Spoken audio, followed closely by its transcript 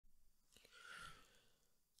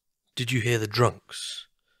"Did you hear the drunks?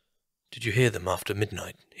 Did you hear them after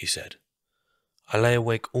midnight?" he said. "I lay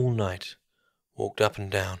awake all night, walked up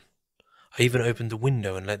and down. I even opened the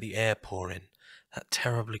window and let the air pour in, that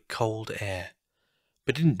terribly cold air.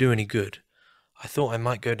 But it didn't do any good. I thought I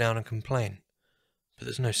might go down and complain, but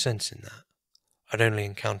there's no sense in that. I'd only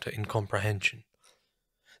encounter incomprehension.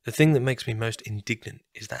 The thing that makes me most indignant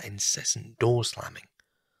is that incessant door slamming,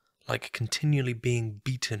 like continually being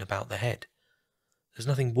beaten about the head. There's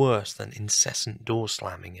nothing worse than incessant door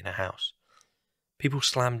slamming in a house. People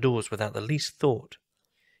slam doors without the least thought.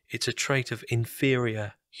 It's a trait of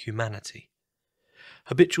inferior humanity.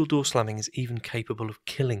 Habitual door slamming is even capable of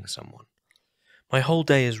killing someone. My whole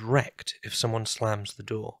day is wrecked if someone slams the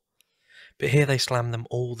door, but here they slam them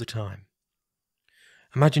all the time.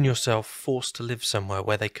 Imagine yourself forced to live somewhere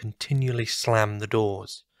where they continually slam the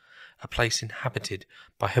doors, a place inhabited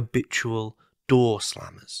by habitual door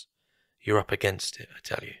slammers. You're up against it, I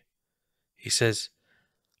tell you. He says,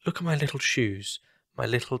 "Look at my little shoes, my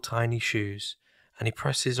little tiny shoes," and he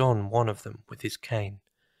presses on one of them with his cane.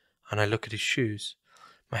 And I look at his shoes.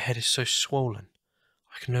 My head is so swollen,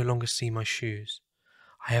 I can no longer see my shoes.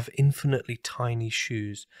 I have infinitely tiny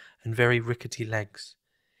shoes and very rickety legs.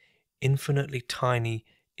 Infinitely tiny,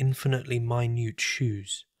 infinitely minute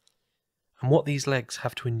shoes. And what these legs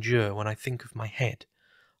have to endure when I think of my head.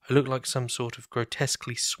 I look like some sort of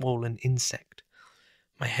grotesquely swollen insect.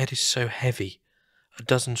 My head is so heavy,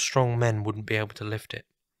 12 strong men wouldn't be able to lift it.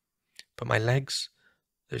 But my legs,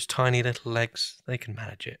 those tiny little legs, they can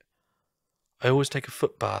manage it. I always take a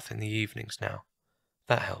foot bath in the evenings now.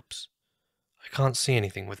 That helps. I can't see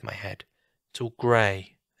anything with my head. It's all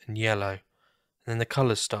grey and yellow, and then the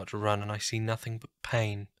colours start to run and I see nothing but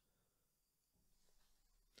pain.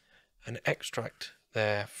 An extract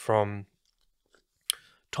there from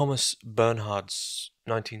Thomas Bernhard's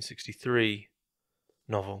 1963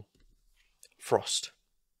 novel, Frost.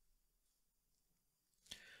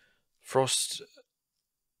 Frost,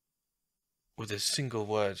 with a single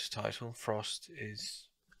word title, Frost is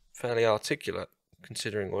fairly articulate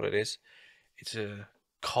considering what it is. It's a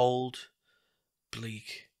cold,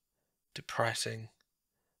 bleak, depressing,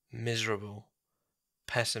 miserable,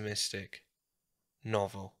 pessimistic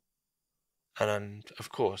novel. And of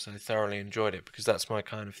course, I thoroughly enjoyed it because that's my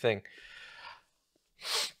kind of thing.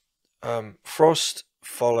 Frost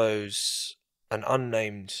follows an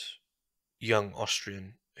unnamed young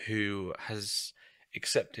Austrian who has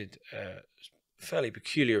accepted a fairly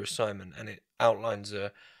peculiar assignment, and it outlines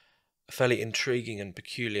a fairly intriguing and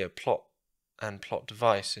peculiar plot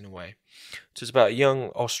device in a way. So it's about a young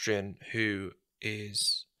Austrian who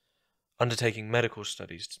is undertaking medical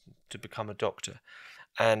studies to become a doctor,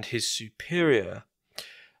 and his superior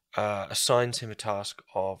assigns him a task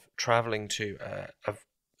of traveling to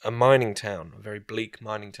a mining town, a very bleak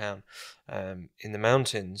mining town in the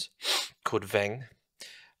mountains called Veng,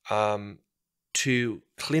 to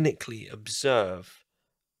clinically observe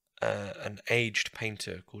an aged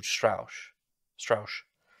painter called Strauss,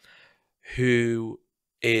 who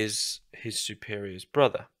is his superior's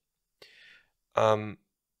brother.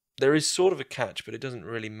 There is sort of a catch, but it doesn't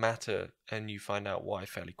really matter, and you find out why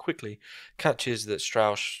fairly quickly. Catch is that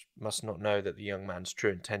Strauss must not know that the young man's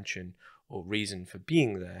true intention or reason for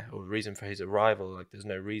being there, or reason for his arrival, like there's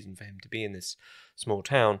no reason for him to be in this small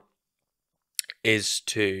town, is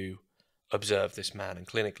to observe this man and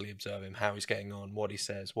clinically observe him, how he's getting on, what he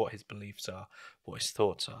says, what his beliefs are, what his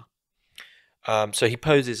thoughts are. So he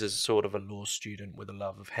poses as sort of a law student with a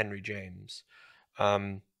love of Henry James.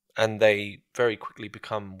 And they very quickly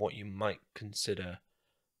become what you might consider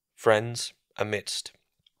friends amidst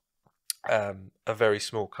a very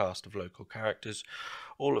small cast of local characters,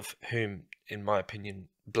 all of whom, in my opinion,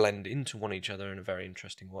 blend into one each other in a very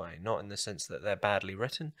interesting way. Not in the sense that they're badly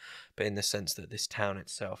written, but in the sense that this town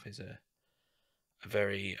itself is a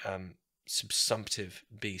very subsumptive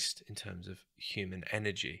beast in terms of human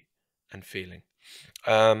energy and feeling.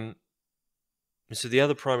 So the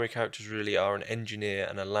other primary characters really are an engineer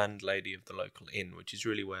and a landlady of the local inn, which is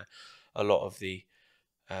really where a lot of the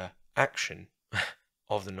action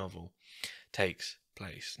of the novel takes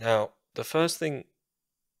place. Now, the first thing,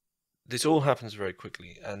 this all happens very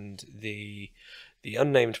quickly, and the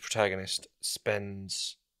unnamed protagonist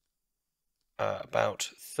spends about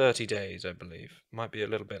 30 days, I believe, might be a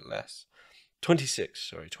little bit less,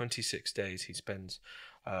 26 days he spends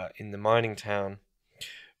in the mining town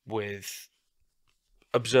with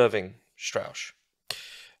observing Strauss.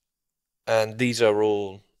 And these are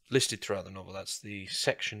all listed throughout the novel. That's the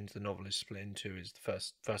sections the novel is split into, is the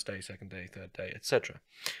first day, second day, third day, etc.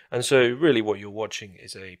 And so really what you're watching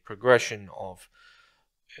is a progression of,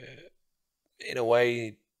 in a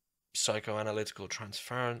way, psychoanalytical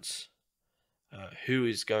transference. Who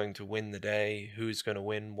is going to win the day? Who is going to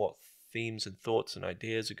win? What themes and thoughts and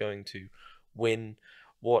ideas are going to win?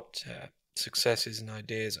 What successes and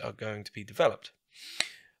ideas are going to be developed?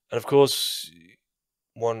 And of course,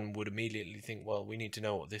 one would immediately think, well, we need to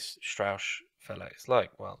know what this Strauss fella is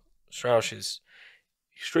like. Well, Strauss is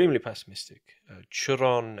extremely pessimistic,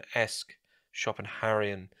 Chiron-esque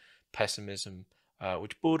Schopenhauerian pessimism,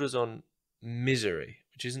 which borders on misery,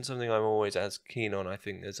 which isn't something I'm always as keen on. I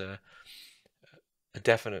think there's a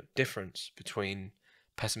definite difference between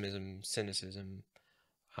pessimism, cynicism,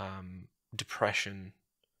 depression,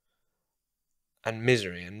 and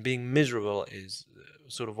misery. And being miserable is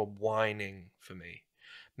sort of a whining for me.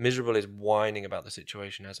 Miserable is whining about the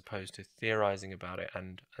situation as opposed to theorizing about it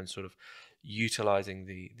and sort of utilizing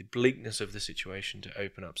the bleakness of the situation to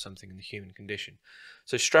open up something in the human condition.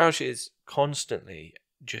 So Strauss is constantly,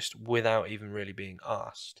 just without even really being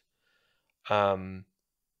asked,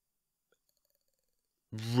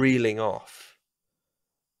 reeling off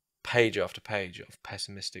page after page of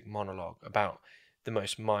pessimistic monologue about the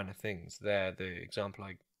most minor things. There, the example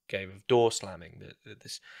I gave of door slamming,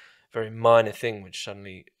 this very minor thing which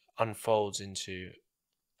suddenly unfolds into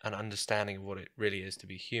an understanding of what it really is to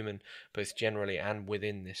be human, both generally and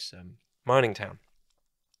within this mining town.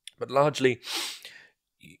 But largely,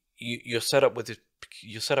 you're set up with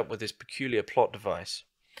this peculiar plot device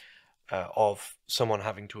of someone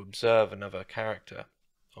having to observe another character,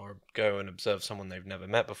 or go and observe someone they've never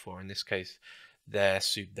met before. In this case, their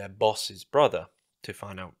boss's brother, to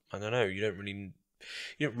find out. I don't know. You don't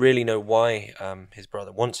really know why his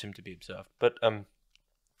brother wants him to be observed, but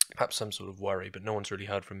perhaps some sort of worry. But no one's really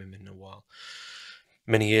heard from him in a while,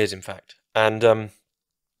 many years, in fact. And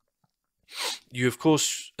you, of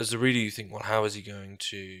course, as the reader, you think, well, how is he going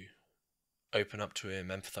to open up to him,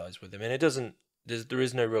 empathize with him? And it doesn't. There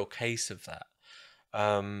is no real case of that.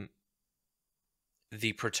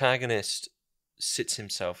 The protagonist sits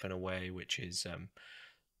himself in a way which is,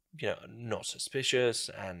 not suspicious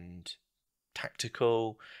and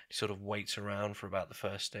tactical. He sort of waits around for about the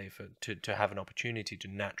first day to have an opportunity to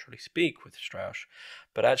naturally speak with Strauss.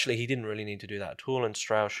 But actually, he didn't really need to do that at all. And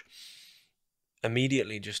Strauss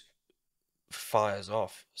immediately just fires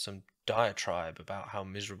off some diatribe about how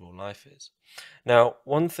miserable life is. Now,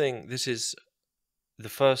 one thing, this is the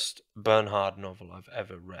first Bernhard novel I've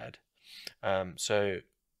ever read. So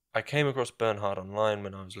I came across Bernhard online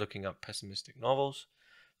when I was looking up pessimistic novels,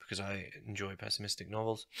 because I enjoy pessimistic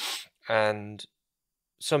novels. And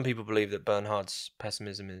some people believe that Bernhard's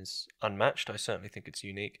pessimism is unmatched. I certainly think it's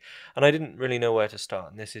unique. And I didn't really know where to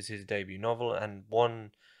start. And this is his debut novel. And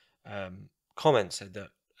one comment said that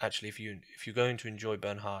actually, if you're going to enjoy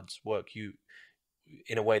Bernhard's work,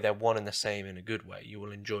 in a way, they're one and the same in a good way. You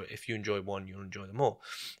will enjoy, if you enjoy one, you'll enjoy them all.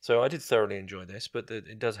 So I did thoroughly enjoy this, but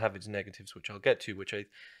it does have its negatives, which I'll get to, which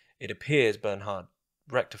it appears Bernhard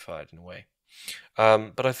rectified in a way.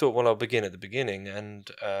 But I thought, well, I'll begin at the beginning, and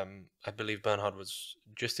I believe Bernhard was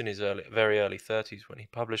just in his very early 30s when he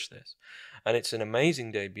published this, and it's an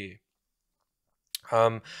amazing debut.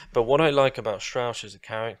 But what I like about Strauss as a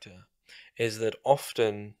character is that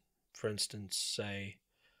often, for instance, say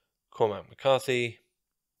Cormac McCarthy,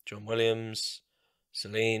 John Williams,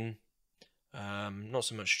 Celine, not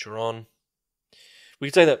so much Chiron. We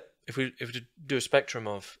could say that if we do a spectrum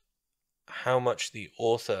of how much the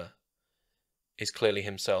author is clearly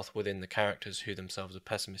himself within the characters who themselves are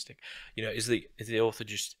pessimistic, is the author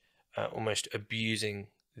just almost abusing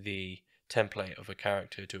the template of a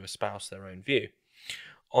character to espouse their own view?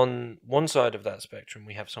 On one side of that spectrum,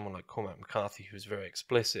 we have someone like Cormac McCarthy, who's very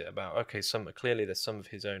explicit about, okay, clearly there's some of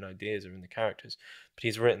his own ideas are in the characters, but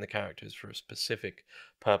he's written the characters for a specific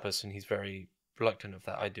purpose, and he's very reluctant of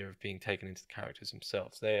that idea of being taken into the characters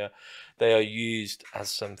themselves. They are used as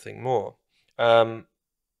something more.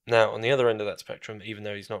 Now, on the other end of that spectrum, even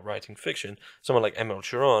though he's not writing fiction, someone like Émile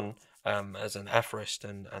Chiron, as an aphorist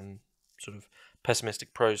and sort of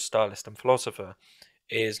pessimistic prose stylist and philosopher,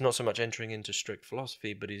 is not so much entering into strict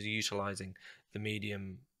philosophy, but is utilizing the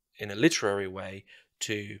medium in a literary way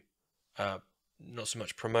to not so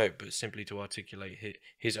much promote, but simply to articulate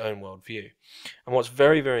his own worldview. And what's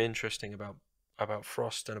very, very interesting about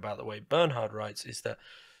Frost and about the way Bernhard writes is that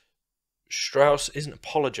Strauss isn't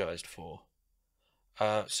apologized for.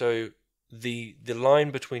 So the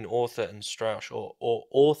line between author and Strauss, or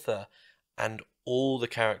author and all the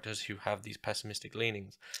characters who have these pessimistic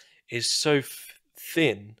leanings, is so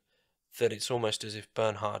thin that it's almost as if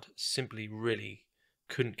Bernhard simply really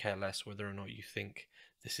couldn't care less whether or not you think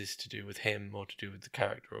this is to do with him or to do with the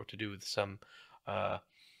character or to do with some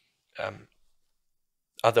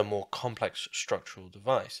other more complex structural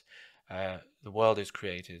device. the world is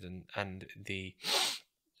created, and the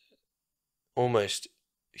almost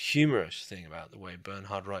humorous thing about the way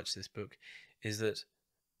Bernhard writes this book is that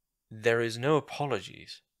there is no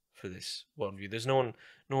apologies for this worldview. There's no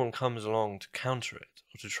one comes along to counter it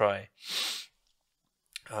or to try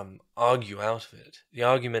argue out of it. The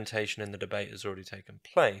argumentation and the debate has already taken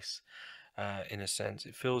place. In a sense,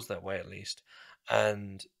 it feels that way at least,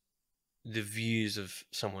 and the views of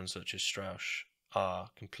someone such as Strauss are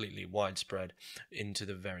completely widespread into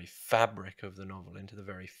the very fabric of the novel, into the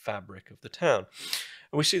very fabric of the town.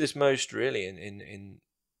 And we see this most really in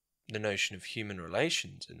the notion of human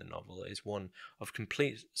relations in the novel is one of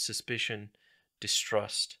complete suspicion,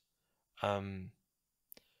 distrust,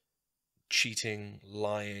 cheating,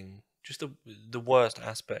 lying, just the worst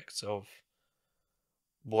aspects of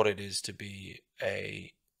what it is to be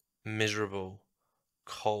a miserable,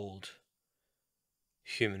 cold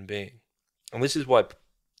human being. And this is why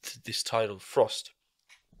this title, Frost,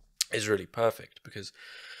 is really perfect, because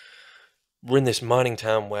we're in this mining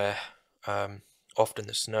town where often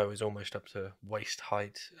the snow is almost up to waist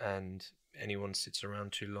height, and anyone sits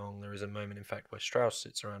around too long. There is a moment, in fact, where Strauss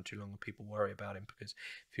sits around too long and people worry about him, because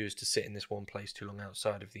if he was to sit in this one place too long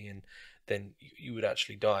outside of the inn, then you would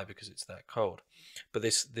actually die because it's that cold. But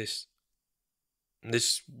this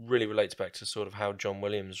really relates back to sort of how John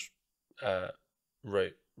Williams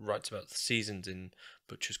writes about the seasons in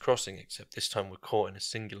Butcher's Crossing, except this time we're caught in a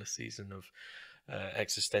singular season of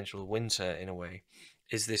existential winter in a way.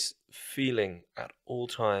 Is this feeling at all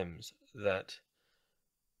times that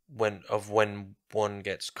when one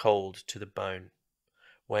gets cold to the bone,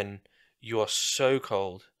 when you are so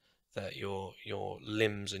cold that your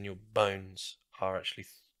limbs and your bones are actually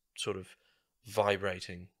sort of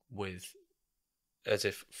vibrating with, as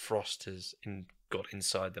if frost has got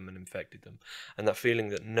inside them and infected them, and that feeling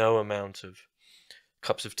that no amount of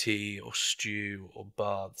cups of tea or stew or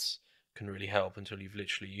baths can really help, until you've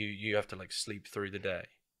literally you have to like sleep through the day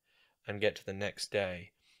and get to the next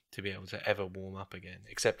day to be able to ever warm up again.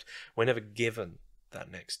 Except we're never given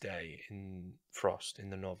that next day in Frost in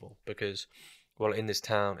the novel, because, well, in this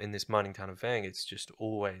mining town of Vang, it's just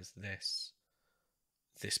always this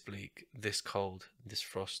bleak, this cold, this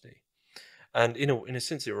frosty. And in a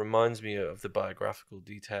sense, it reminds me of the biographical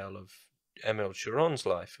detail of Emile Chiron's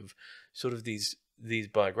life, of sort of these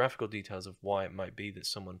biographical details of why it might be that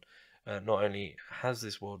someone not only has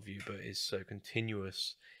this worldview but is so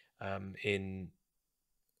continuous in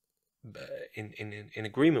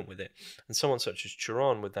agreement with it. And someone such as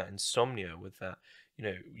Chiron, with that insomnia, with that,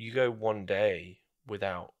 you go one day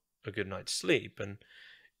without a good night's sleep and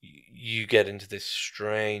you get into this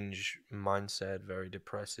strange mindset, very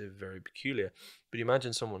depressive, very peculiar. But you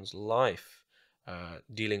imagine someone's life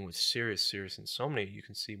dealing with serious insomnia. You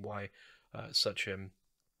can see why such an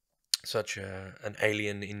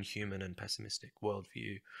alien, inhuman, and pessimistic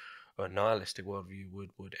worldview, or a nihilistic worldview,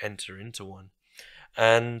 would enter into one.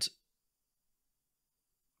 And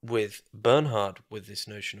with Bernhard, with this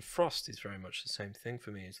notion of Frost, is very much the same thing for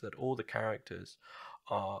me, is that all the characters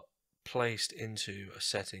are placed into a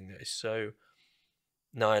setting that is so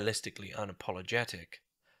nihilistically unapologetic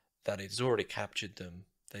that it's already captured them.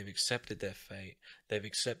 They've accepted their fate. They've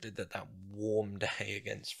accepted that warm day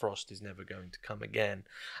against Frost is never going to come again.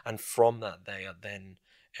 And from that, they are then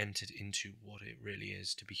entered into what it really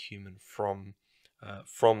is to be human from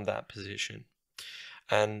that position.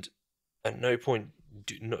 And at no point,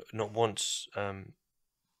 not once,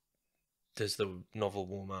 does the novel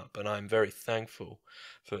warm up. And I'm very thankful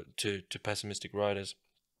to pessimistic writers,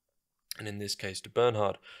 and in this case to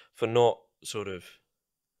Bernhard, for not sort of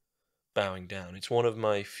bowing down. It's one of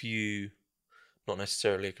my few, not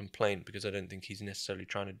necessarily a complaint, because I don't think he's necessarily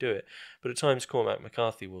trying to do it, but at times Cormac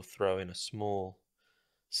McCarthy will throw in a small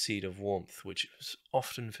seed of warmth, which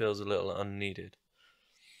often feels a little unneeded.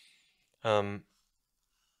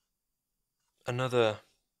 Another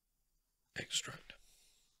extract.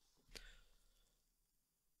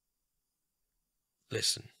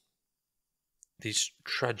 Listen. These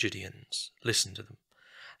tragedians, listen to them.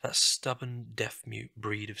 That stubborn, deaf-mute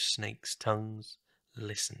breed of snakes' tongues,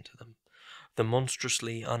 listen to them. The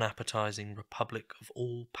monstrously unappetizing republic of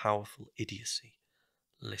all-powerful idiocy,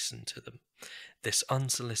 listen to them. This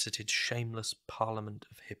unsolicited, shameless parliament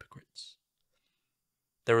of hypocrites.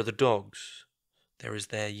 There are the dogs, there is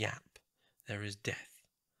their yap, there is death.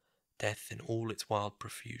 Death in all its wild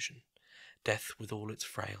profusion, death with all its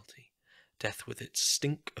frailty, death with its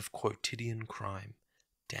stink of quotidian crime,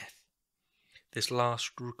 death. This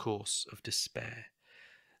last recourse of despair,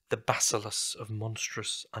 the bacillus of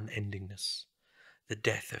monstrous unendingness, the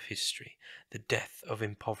death of history, the death of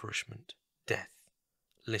impoverishment, death.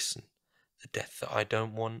 Listen, the death that I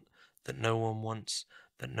don't want, that no one wants,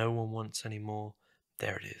 that no one wants anymore.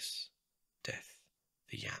 There it is. Death.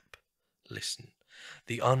 The yap. Listen.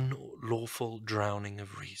 The unlawful drowning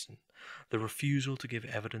of reason. The refusal to give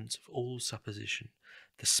evidence of all supposition.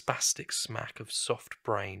 The spastic smack of soft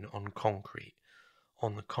brain on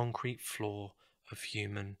the concrete floor of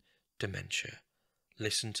human dementia.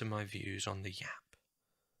 Listen to my views on the yap.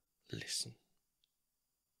 Listen.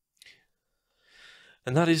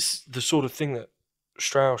 And that is the sort of thing that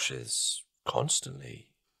Strauss is constantly,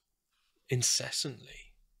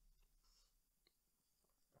 incessantly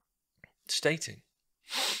stating.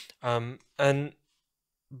 And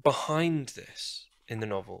behind this in the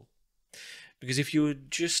novel, because if you were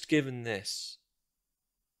just given this,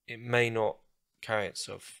 it may not carry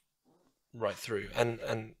itself right through.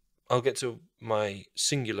 And I'll get to my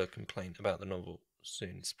singular complaint about the novel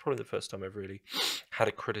soon. It's probably the first time I've really had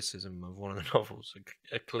a criticism of one of the novels,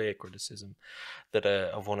 a clear criticism that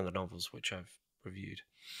of one of the novels which I've reviewed.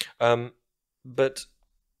 But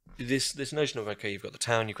this notion of, okay, you've got the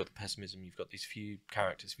town, you've got the pessimism, you've got these few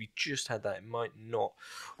characters. If you just had that, it might not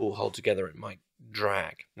all hold together. It might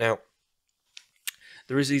drag. Now,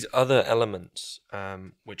 there is these other elements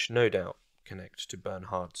which no doubt connect to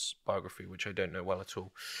Bernhard's biography, which I don't know well at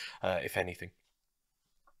all, if anything.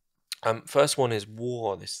 First one is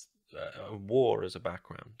war. This war as a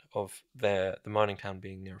background of the mining town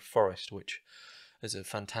being near a forest, which is a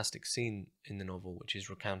fantastic scene in the novel, which is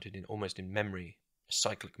recounted in almost in memory, a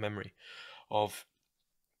cyclic memory of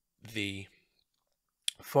the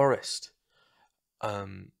forest,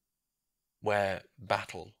 where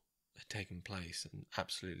battle had taken place and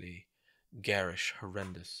absolutely garish,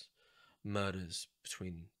 horrendous murders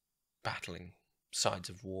between battling sides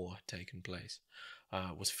of war had taken place.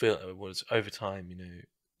 Was over time,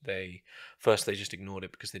 they just ignored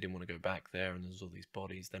it because they didn't want to go back there, and there's all these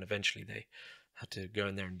bodies. Then eventually they had to go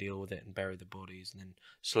in there and deal with it and bury the bodies, and then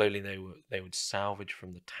slowly they would salvage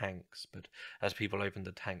from the tanks. But as people opened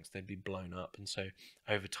the tanks, they'd be blown up, and so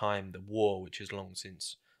over time, the war, which is long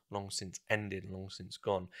since ended, long since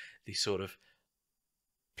gone, the sort of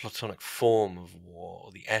platonic form of war,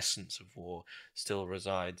 or the essence of war, still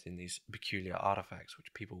resides in these peculiar artifacts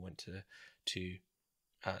which people went to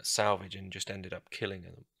salvage and just ended up killing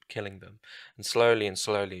them. And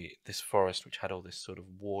slowly, this forest, which had all this sort of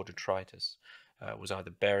war detritus, was either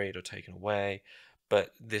buried or taken away.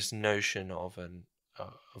 But this notion of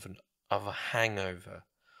a hangover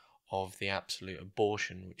of the absolute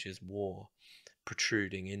abortion, which is war,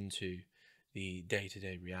 protruding into the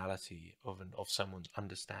day-to-day reality of someone's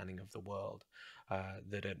understanding of the world,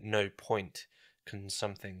 that at no point can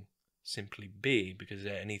something simply be, because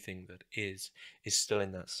anything that is still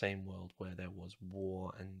in that same world where there was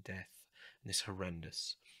war and death and this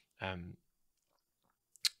horrendous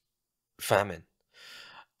famine.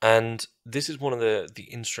 And this is one of the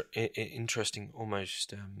interesting,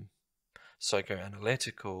 almost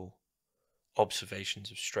psychoanalytical observations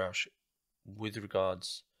of Strauss with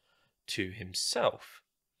regards to himself,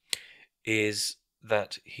 is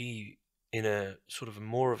that he, in a sort of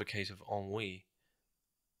more of a case of ennui,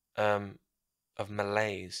 of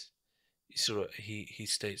malaise, he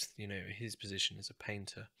states, his position as a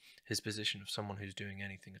painter, his position of someone who's doing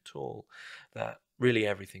anything at all, that really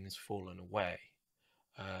everything has fallen away.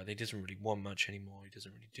 He doesn't really want much anymore. He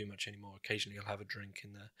doesn't really do much anymore. Occasionally he'll have a drink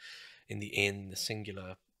in the inn, the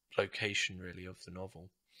singular location really of the novel.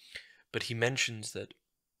 But he mentions that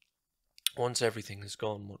once everything has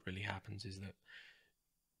gone, what really happens is that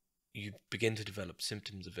you begin to develop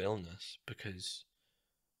symptoms of illness, because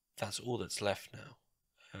that's all that's left now.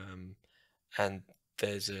 And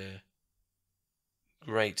there's a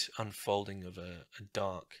great unfolding of a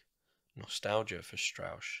dark nostalgia for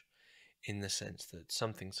Strauss, in the sense that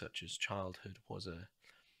something such as childhood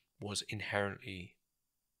was inherently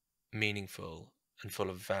meaningful and full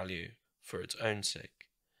of value for its own sake.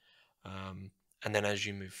 And then as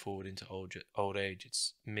you move forward into old age,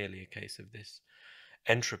 it's merely a case of this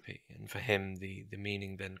entropy. And for him, the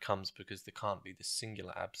meaning then comes because there can't be this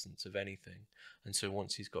singular absence of anything. And so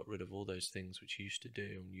once he's got rid of all those things which he used to do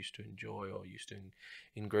and used to enjoy or used to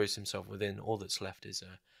engross himself within, all that's left is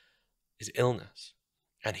illness.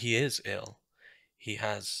 And he is ill. He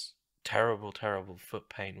has terrible, terrible foot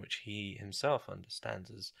pain, which he himself understands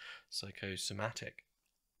as psychosomatic.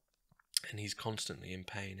 And he's constantly in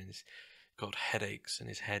pain, and he's got headaches, and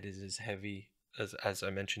his head is as heavy as I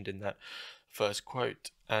mentioned in that first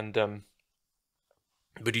quote. And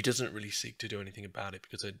but he doesn't really seek to do anything about it,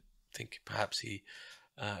 because I think perhaps he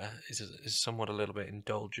is somewhat a little bit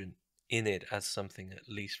indulgent in it as something at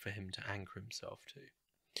least for him to anchor himself to.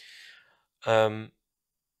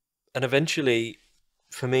 And eventually,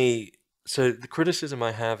 for me, so the criticism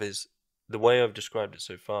I have is the way I've described it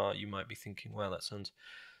so far. You might be thinking, "Wow, that sounds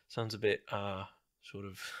a bit sort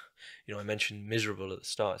of," I mentioned miserable at the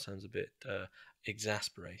start. It sounds a bit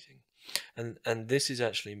exasperating, and this is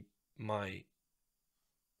actually my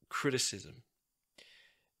criticism,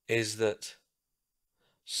 is that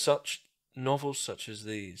such novels such as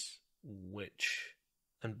these,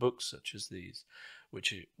 and books such as these,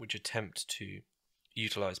 which attempt to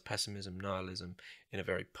utilize pessimism, nihilism in a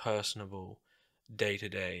very personable,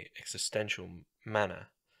 day-to-day, existential manner,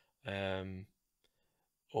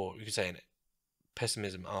 or you could say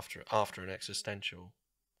pessimism after an existential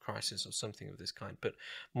crisis or something of this kind, but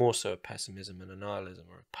more so a pessimism and a nihilism,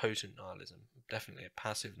 or a potent nihilism, definitely a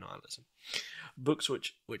passive nihilism. Books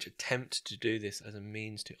which attempt to do this as a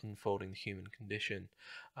means to unfolding the human condition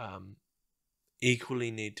equally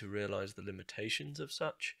need to realize the limitations of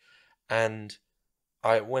such. And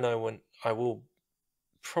I will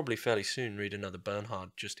probably fairly soon read another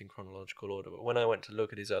Bernhard, just in chronological order, but when I went to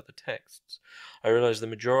look at his other texts, I realized the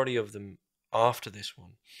majority of them after this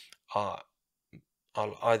one are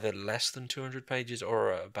either less than 200 pages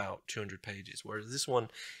or about 200 pages, whereas this one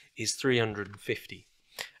is 350.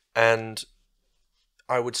 And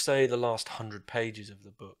I would say the last 100 pages of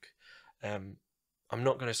the book, I'm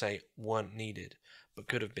not going to say weren't needed, but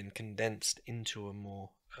could have been condensed into a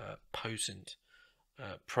more potent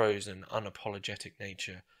prose and unapologetic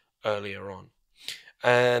nature earlier on.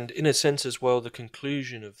 And in a sense as well, the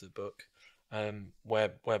conclusion of the book,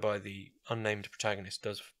 whereby the unnamed protagonist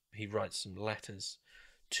he writes some letters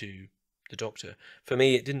to the Doctor. For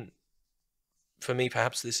me,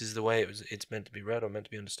 perhaps this is the way it's meant to be read or meant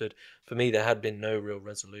to be understood. For me, there had been no real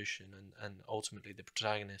resolution, and ultimately the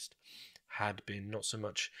protagonist had been not so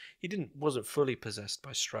much, wasn't fully possessed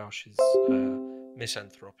by Strauss's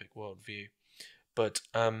misanthropic worldview, but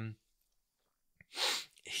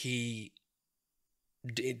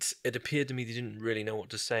it appeared to me that he didn't really know what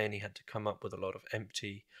to say, and he had to come up with a lot of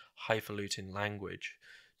empty, highfalutin language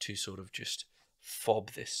to sort of just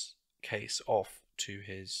fob this case off to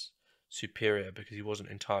his superior, because he wasn't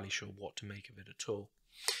entirely sure what to make of it at all.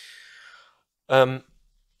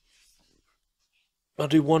 I'll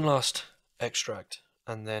do one last extract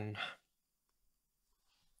and then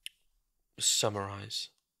summarize.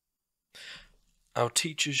 Our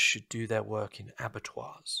teachers should do their work in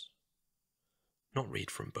abattoirs. Not read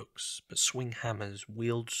from books, but swing hammers,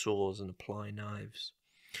 wield saws, and apply knives.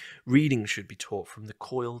 Reading should be taught from the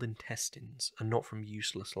coiled intestines, and not from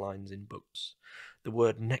useless lines in books. The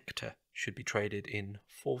word nectar should be traded in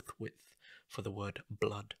forthwith for the word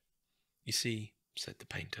blood. You see, said the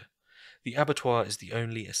painter, the abattoir is the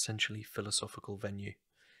only essentially philosophical venue.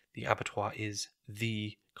 The abattoir is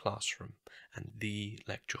the classroom and the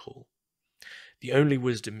lecture hall. The only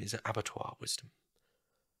wisdom is abattoir wisdom.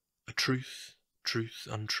 A truth,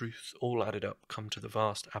 untruth, all added up come to the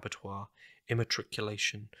vast abattoir,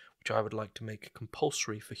 immatriculation, which I would like to make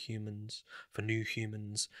compulsory for humans, for new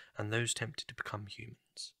humans, and those tempted to become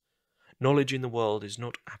humans. Knowledge in the world is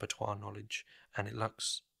not abattoir knowledge, and it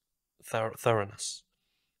lacks thoroughness.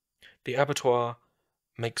 The abattoir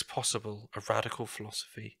makes possible a radical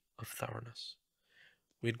philosophy of thoroughness.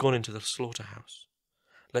 We had gone into the slaughterhouse.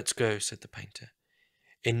 Let's go, said the painter.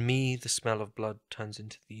 In me the smell of blood turns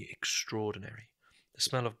into the extraordinary. The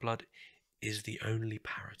smell of blood is the only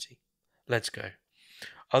parity. Let's go.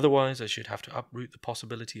 Otherwise I should have to uproot the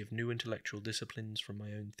possibility of new intellectual disciplines from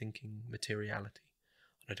my own thinking materiality,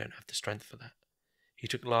 and I don't have the strength for that. He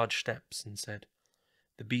took large steps and said,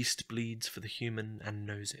 the beast bleeds for the human and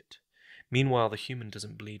knows it. Meanwhile the human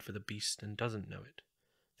doesn't bleed for the beast and doesn't know it.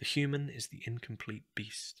 The human is the incomplete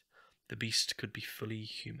beast. The beast could be fully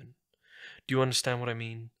human. Do you understand what I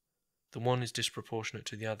mean? The one is disproportionate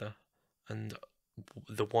to the other, and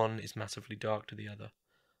the one is massively dark to the other.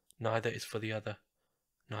 Neither is for the other,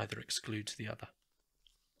 neither excludes the other.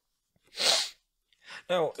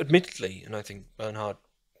 Now, admittedly, and I think Bernhard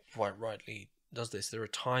quite rightly does this, there are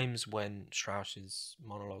times when Strauss's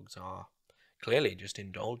monologues are clearly just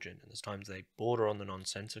indulgent, and there's times they border on the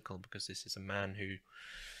nonsensical, because this is a man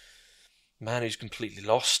who's completely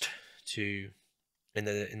lost to, in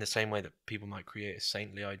the same way that people might create a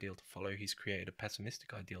saintly ideal to follow, he's created a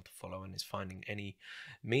pessimistic ideal to follow, and is finding any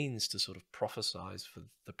means to sort of prophesize for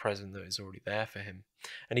the present that is already there for him.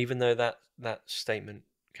 And even though that statement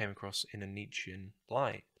came across in a Nietzschean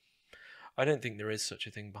light, I don't think there is such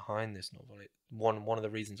a thing behind this novel. One of the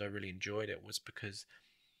reasons I really enjoyed it was because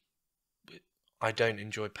I don't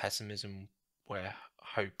enjoy pessimism where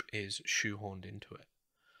hope is shoehorned into it,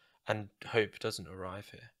 and hope doesn't arrive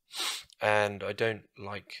here. and I don't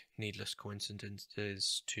like needless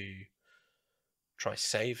coincidences to try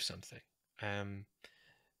save something.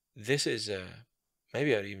 This is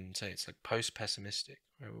maybe I'd even say it's like post-pessimistic,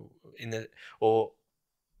 or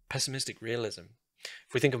pessimistic realism.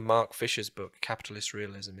 If we think of Mark Fisher's book, Capitalist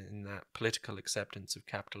Realism, in that political acceptance of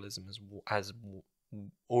capitalism as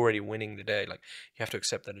already winning the day, like you have to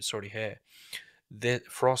accept that it's already here.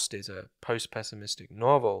 Frost is a post-pessimistic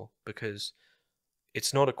novel because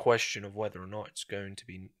it's not a question of whether or not it's going to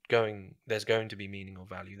be there's going to be meaning or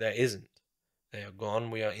value. There isn't. They are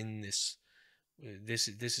gone. We are in this. This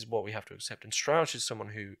is what we have to accept. And Strauss is someone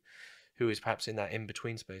who is perhaps in that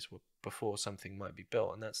in-between space before something might be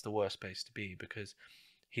built, and that's the worst space to be, because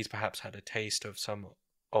he's perhaps had a taste of some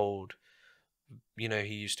old,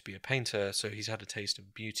 he used to be a painter, so he's had a taste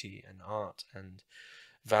of beauty and art and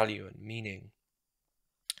value and meaning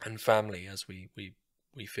and family, as we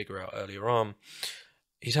figure out earlier on.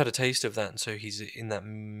 He's had a taste of that, and so he's in that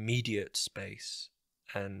immediate space,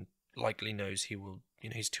 and likely knows he will,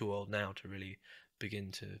 he's too old now to really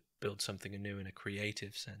begin to build something anew in a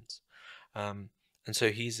creative sense. And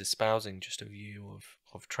so he's espousing just a view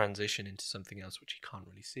of transition into something else, which he can't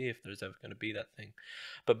really see if there's ever going to be that thing.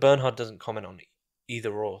 But Bernhard doesn't comment on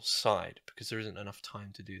either or side, because there isn't enough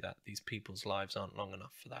time to do that. These people's lives aren't long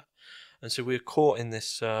enough for that. And so we're caught in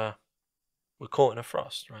this, we're caught in a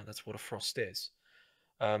frost, right? That's what a frost is.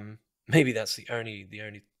 Maybe that's the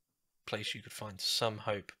only place you could find some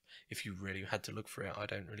hope if you really had to look for it. I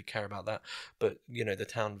don't really care about that, but the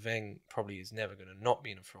town Veng probably is never going to not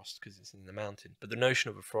be in a frost because it's in the mountain. But the notion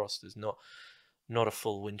of a frost is not a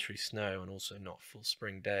full wintry snow, and also not a full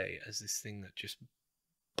spring day, as this thing that just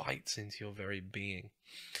bites into your very being.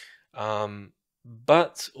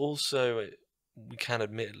 But also we can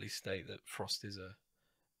admittedly state that frost is a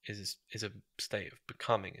state of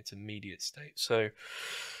becoming. It's an immediate state. So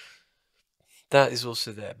that is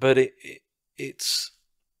also there. But it's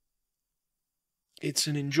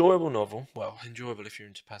an enjoyable novel. Well, enjoyable if you're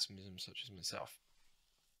into pessimism, such as myself.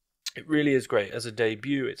 It really is great. As a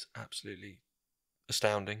debut, it's absolutely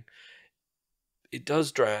astounding. It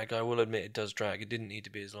does drag. I will admit it does drag. It didn't need to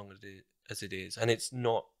be as long as it is. And it's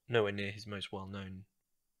nowhere near his most well-known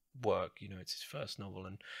work. It's his first novel,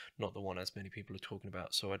 and not the one as many people are talking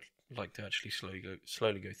about. So I'd like to actually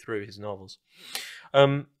slowly go through his novels.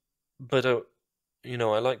 But I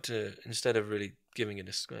like to, instead of really giving a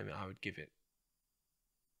disclaimer, I would give it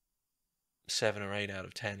 7 or 8 out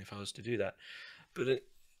of 10 if I was to do that. But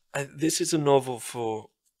this is a novel for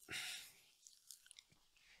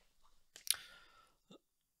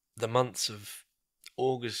the months of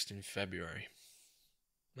August and February,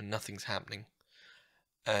 when nothing's happening,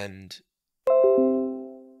 and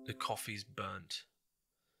the coffee's burnt,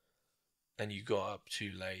 and you got up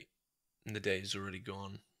too late, and the day's already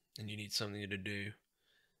gone, and you need something to do,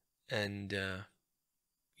 and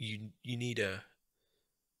you need a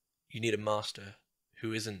master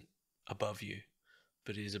who isn't above you,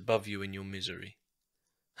 but is above you in your misery.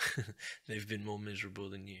 They've been more miserable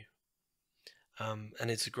than you. And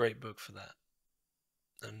it's a great book for that.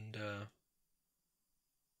 And I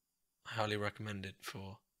highly recommend it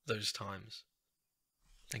for those times.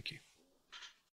 Thank you.